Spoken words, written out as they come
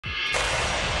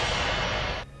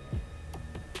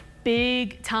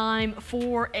Big time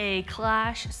for a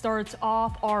clash. Starts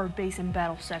off our Basin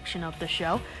Battle section of the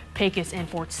show. Pecos and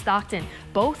Fort Stockton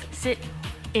both sit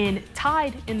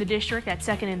tied in the district at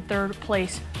second and third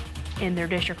place in their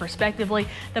district respectively.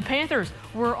 The Panthers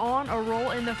were on a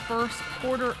roll in the first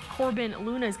quarter. Corbin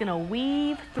Luna is going to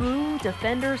weave through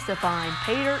defenders to find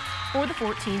pay dirt for the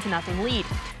 14-0 lead.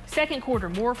 Second quarter,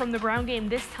 more from the ground game.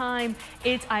 This time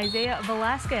it's Isaiah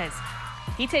Velasquez.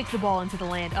 He takes the ball into the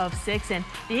land of 6, and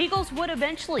the Eagles would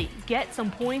eventually get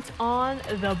some points on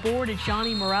the board. It's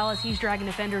Johnny Morales. He's dragging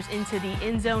defenders into the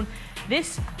end zone.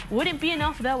 This wouldn't be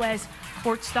enough, though, as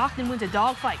Fort Stockton wins a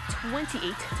dogfight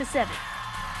 28-7.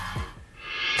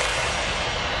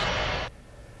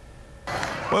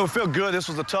 Well, we feel good. This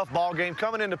was a tough ball game.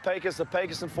 Coming into Pecos, the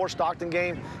Pecos and Fort Stockton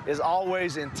game is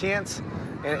always intense,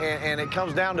 and it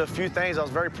comes down to a few things. I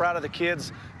was very proud of the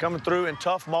kids coming through in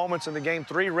tough moments in the game.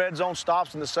 3 red zone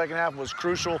stops in the second half was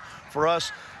crucial for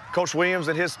us. Coach Williams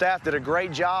and his staff did a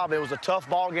great job. It was a tough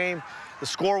ball game. The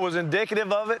score was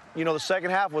indicative of it. You know, the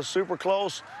second half was super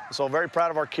close, so very proud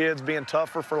of our kids being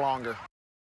tougher for longer.